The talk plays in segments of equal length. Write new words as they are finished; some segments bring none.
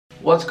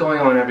What's going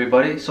on,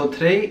 everybody? So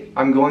today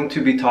I'm going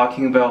to be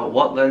talking about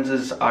what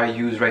lenses I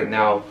use right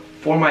now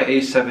for my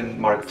A7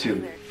 Mark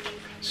II.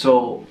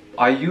 So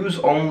I use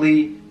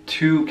only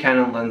two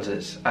Canon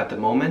lenses at the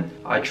moment.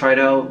 I tried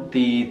out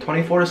the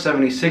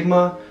 24-70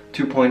 Sigma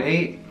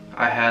 2.8.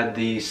 I had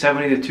the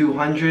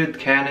 70-200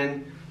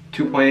 Canon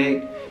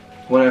 2.8.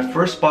 When I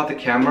first bought the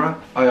camera,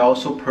 I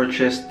also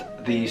purchased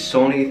the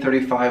Sony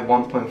 35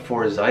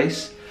 1.4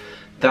 Zeiss.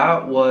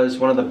 That was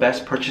one of the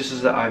best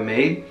purchases that I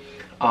made.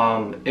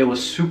 It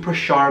was super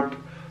sharp,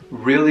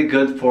 really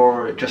good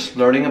for just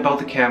learning about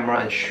the camera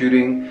and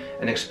shooting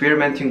and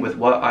experimenting with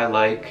what I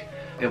like.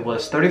 It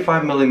was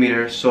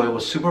 35mm, so it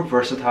was super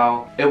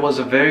versatile. It was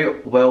a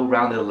very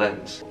well-rounded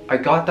lens. I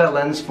got that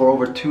lens for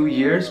over 2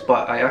 years,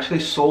 but I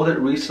actually sold it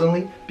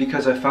recently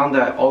because I found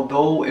that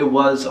although it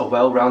was a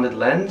well-rounded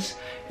lens,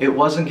 it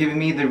wasn't giving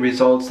me the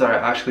results that I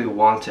actually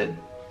wanted.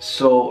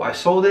 So I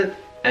sold it,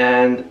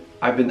 and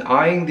I've been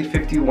eyeing the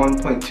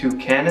 51.2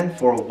 Canon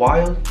for a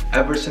while,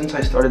 ever since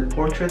I started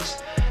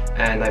portraits,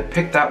 and I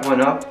picked that one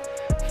up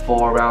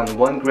for around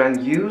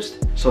 $1,000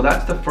 used. So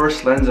that's the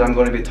first lens that I'm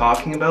going to be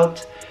talking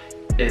about.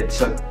 It's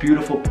a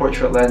beautiful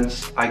portrait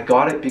lens. I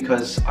got it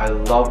because I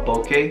love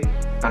bokeh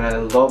and I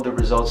love the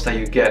results that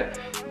you get.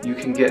 You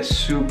can get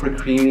super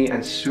creamy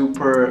and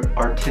super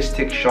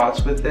artistic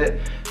shots with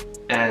it,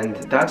 and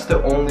that's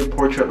the only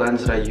portrait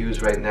lens that I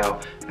use right now.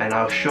 And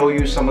I'll show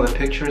you some of the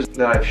pictures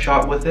that I've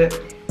shot with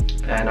it,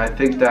 and I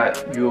think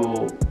that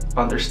you'll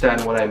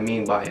understand what I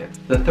mean by it.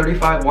 The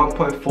 35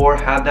 1.4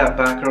 had that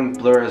background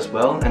blur as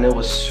well, and it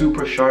was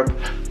super sharp,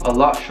 a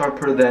lot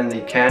sharper than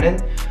the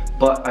Canon,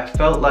 but I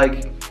felt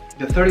like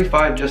the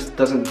 35 just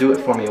doesn't do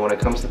it for me when it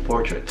comes to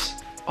portraits.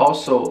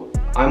 Also,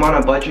 I'm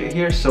on a budget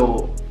here,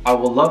 so I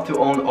would love to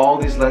own all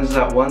these lenses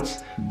at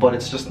once, but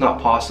it's just not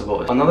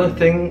possible. Another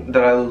thing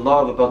that I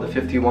love about the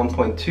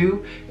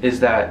 51.2 is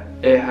that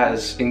it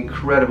has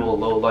incredible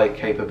low light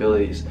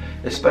capabilities.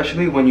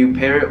 Especially when you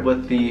pair it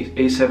with the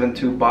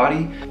A7II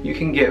body, you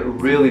can get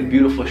really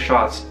beautiful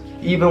shots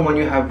even when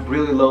you have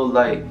really low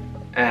light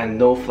and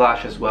no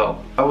flash as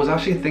well. I was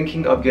actually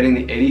thinking of getting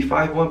the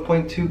 85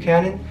 1.2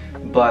 Canon,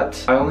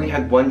 but I only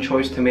had one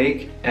choice to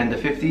make, and the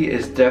 50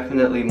 is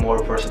definitely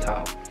more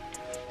versatile.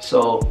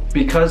 So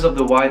because of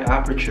the wide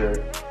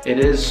aperture, it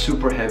is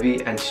super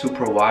heavy and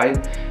super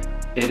wide.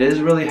 It is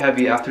really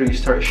heavy after you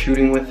start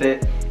shooting with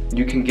it.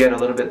 You can get a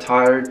little bit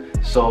tired,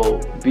 so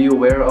be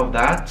aware of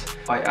that.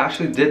 I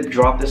actually did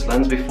drop this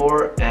lens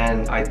before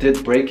and I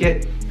did break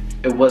it.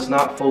 It was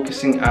not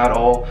focusing at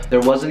all. There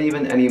wasn't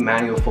even any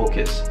manual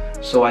focus.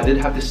 So I did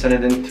have to send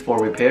it in for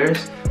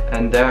repairs,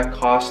 and that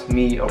cost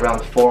me around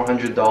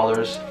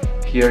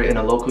 $400 here in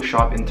a local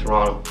shop in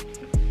Toronto.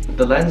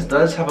 The lens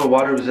does have a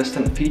water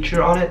resistant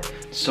feature on it,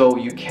 so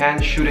you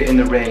can shoot it in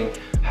the rain.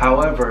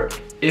 However,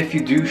 if you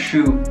do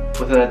shoot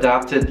with an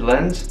adapted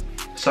lens,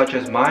 such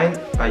as mine,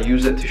 I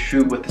use it to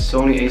shoot with the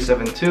Sony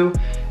A7II,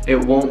 it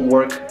won't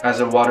work as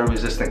a water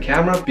resistant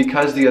camera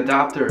because the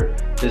adapter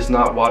is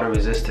not water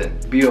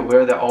resistant. Be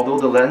aware that although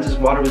the lens is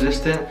water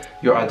resistant,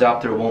 your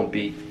adapter won't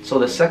be. So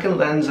the second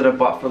lens that I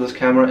bought for this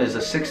camera is the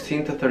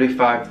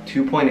 16-35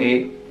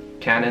 2.8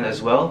 Canon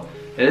as well.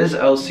 It is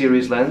an L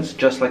series lens,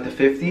 just like the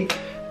 50,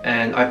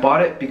 and I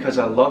bought it because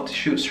I love to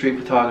shoot street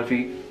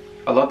photography.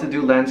 I love to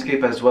do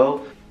landscape as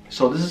well.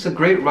 So this is a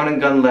great run and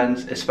gun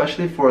lens,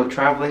 especially for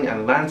traveling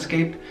and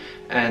landscape,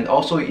 and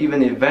also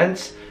even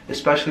events,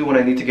 especially when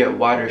I need to get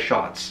wider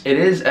shots. It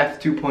is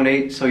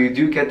f2.8, so you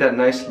do get that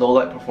nice low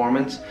light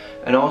performance,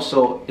 and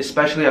also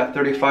especially at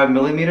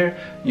 35mm,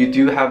 you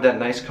do have that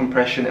nice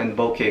compression and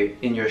bokeh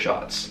in your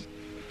shots.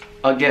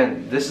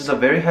 Again, this is a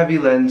very heavy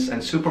lens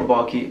and super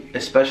bulky,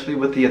 especially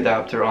with the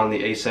adapter on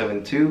the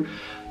A7 II.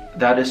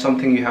 That is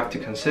something you have to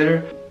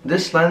consider.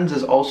 This lens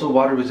is also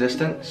water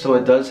resistant, so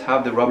it does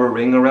have the rubber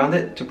ring around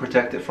it to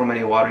protect it from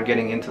any water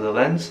getting into the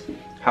lens.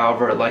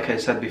 However, like I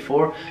said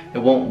before, it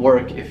won't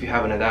work if you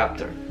have an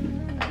adapter.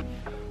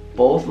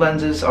 Both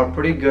lenses are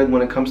pretty good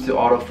when it comes to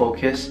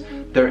autofocus.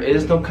 There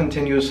is no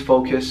continuous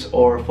focus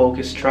or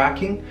focus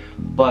tracking,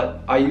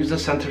 but I use the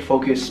center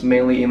focus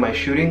mainly in my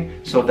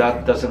shooting, so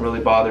that doesn't really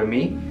bother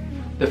me.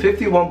 The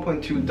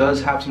 51.2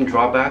 does have some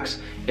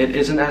drawbacks. It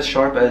isn't as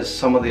sharp as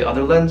some of the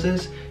other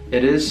lenses.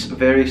 It is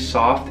very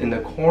soft in the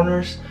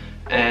corners,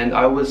 and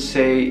I would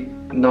say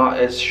not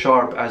as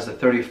sharp as the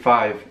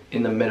 35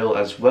 in the middle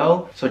as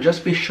well. So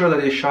just be sure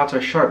that your shots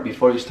are sharp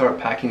before you start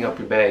packing up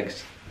your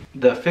bags.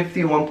 The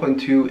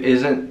 51.2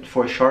 isn't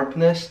for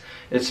sharpness.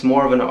 It's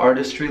more of an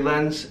artistry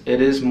lens.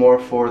 It is more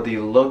for the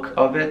look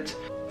of it.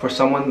 For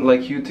someone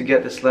like you to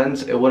get this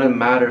lens, it wouldn't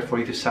matter for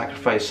you to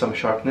sacrifice some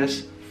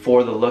sharpness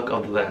for the look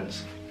of the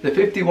lens. The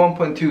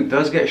 51.2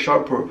 does get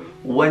sharper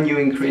when you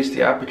increase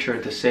the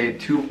aperture to say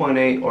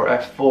 2.8 or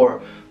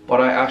f4, but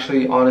I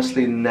actually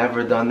honestly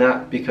never done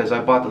that because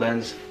I bought the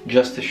lens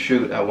just to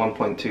shoot at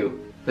 1.2.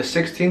 The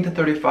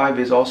 16-35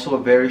 is also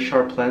a very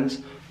sharp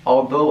lens,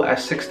 although at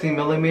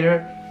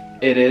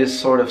 16mm it is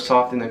sort of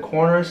soft in the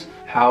corners.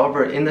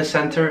 However, in the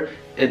center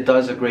it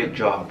does a great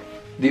job.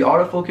 The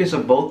autofocus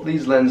of both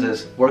these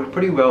lenses work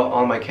pretty well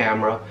on my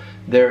camera.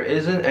 There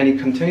isn't any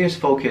continuous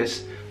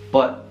focus,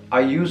 but I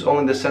use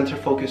only the center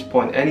focus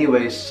point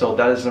anyways, so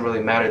that doesn't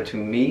really matter to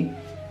me.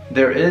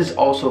 There is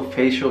also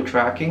facial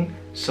tracking,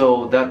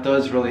 so that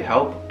does really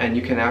help, and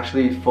you can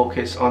actually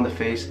focus on the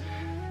face.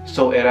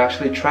 So it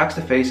actually tracks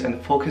the face and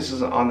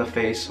focuses on the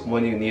face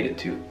when you need it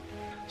to.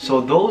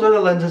 So those are the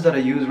lenses that I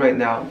use right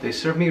now. They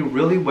serve me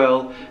really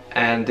well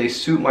and they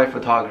suit my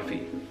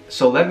photography.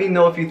 So let me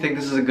know if you think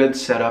this is a good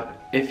setup.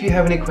 If you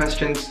have any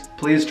questions,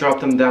 please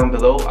drop them down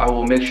below. I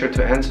will make sure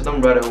to answer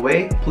them right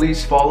away.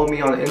 Please follow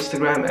me on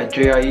Instagram at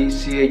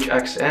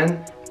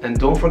JIECHXN. And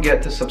don't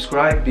forget to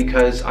subscribe,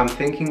 because I'm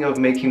thinking of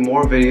making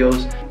more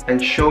videos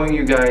and showing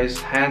you guys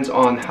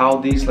hands-on how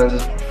these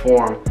lenses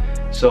perform.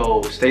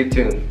 So stay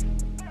tuned.